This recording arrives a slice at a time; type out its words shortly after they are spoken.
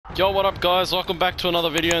Yo, what up guys, welcome back to another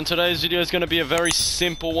video, and today's video is going to be a very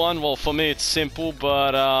simple one. Well, for me it's simple,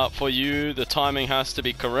 but for you the timing has to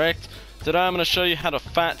be correct. Today I'm going to show you how to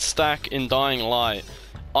fat stack in Dying Light.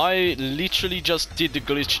 I literally just did the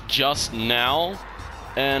glitch just now,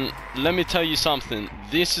 and let me tell you something,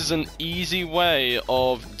 this is an easy way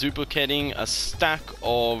of duplicating a stack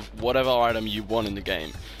of whatever item you want in the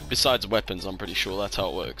game. Besides weapons, I'm pretty sure that's how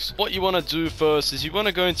it works. What you want to do first is you want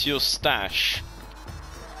to go into your stash.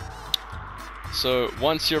 So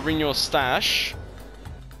once you're in your stash,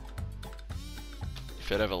 if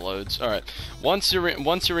it ever loads, alright. Once you're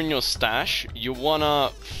in your stash, you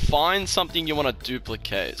wanna find something you wanna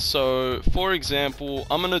duplicate. So for example,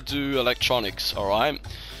 I'm gonna do electronics, alright?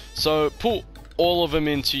 So put all of them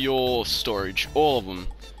into your storage, all of them,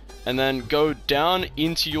 and then go down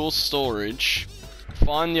into your storage,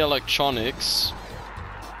 find the electronics.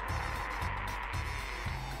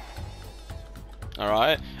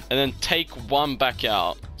 Alright, and then take one back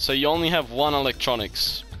out. So you only have one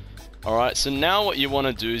electronics. Alright, so now what you want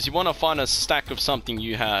to do is you want to find a stack of something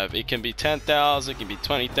you have. It can be 10,000, it can be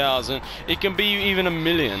 20,000, it can be even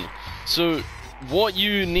 1,000,000. So what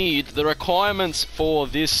you need, the requirements for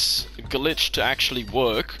this glitch to actually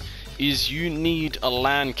work, is you need a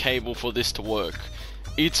LAN cable for this to work.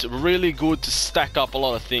 It's really good to stack up a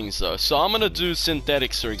lot of things though. So I'm going to do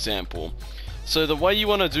synthetics, for example. So the way you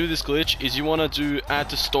want to do this glitch is you want to do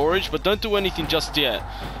add to storage, but don't do anything just yet.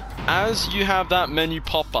 As you have that menu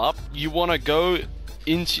pop up, you want to go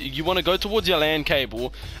towards your LAN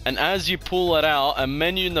cable, and as you pull it out, a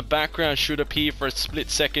menu in the background should appear for a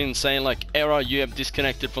split second saying like error, you have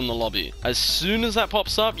disconnected from the lobby. As soon as that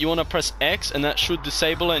pops up, you want to press X and that should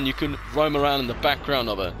disable it, and you can roam around in the background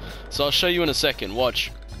of it. So I'll show you in a second,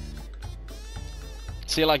 watch.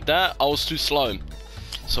 See, like that, I was too slow.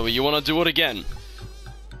 So you want to do it again.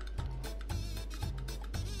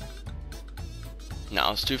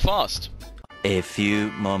 Now it's too fast. A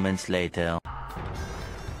few moments later.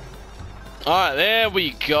 Alright, there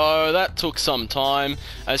we go. That took some time.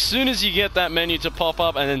 As soon as you get that menu to pop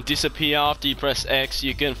up and then disappear after you press X,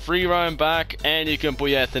 you can free roam back and you can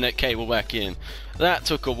put your Ethernet cable back in. That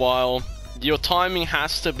took a while. Your timing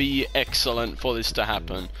has to be excellent for this to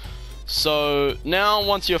happen. So now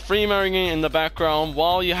once you're free roaming in the background,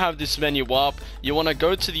 while you have this menu up, you want to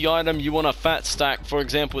go to the item you want to fat stack. For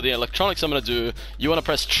example, the electronics I'm going to do, you want to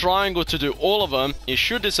press triangle to do all of them. It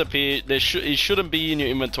should disappear. It shouldn't be in your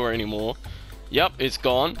inventory anymore. Yep, it's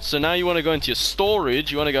gone. So now you want to go into your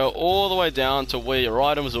storage. You want to go all the way down to where your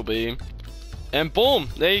items will be, and boom,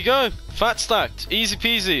 there you go, fat stacked, easy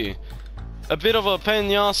peasy. A bit of a pain in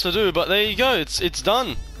the ass to do, but there you go, it's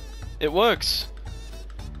done. It works.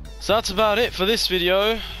 So that's about it for this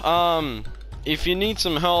video. If you need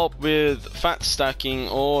some help with fat stacking,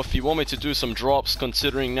 or if you want me to do some drops,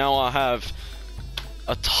 considering now I have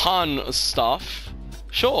a ton of stuff,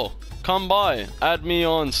 sure, come by, add me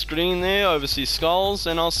on screen there, Overseas Skulls,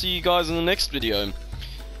 and I'll see you guys in the next video.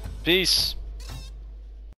 Peace.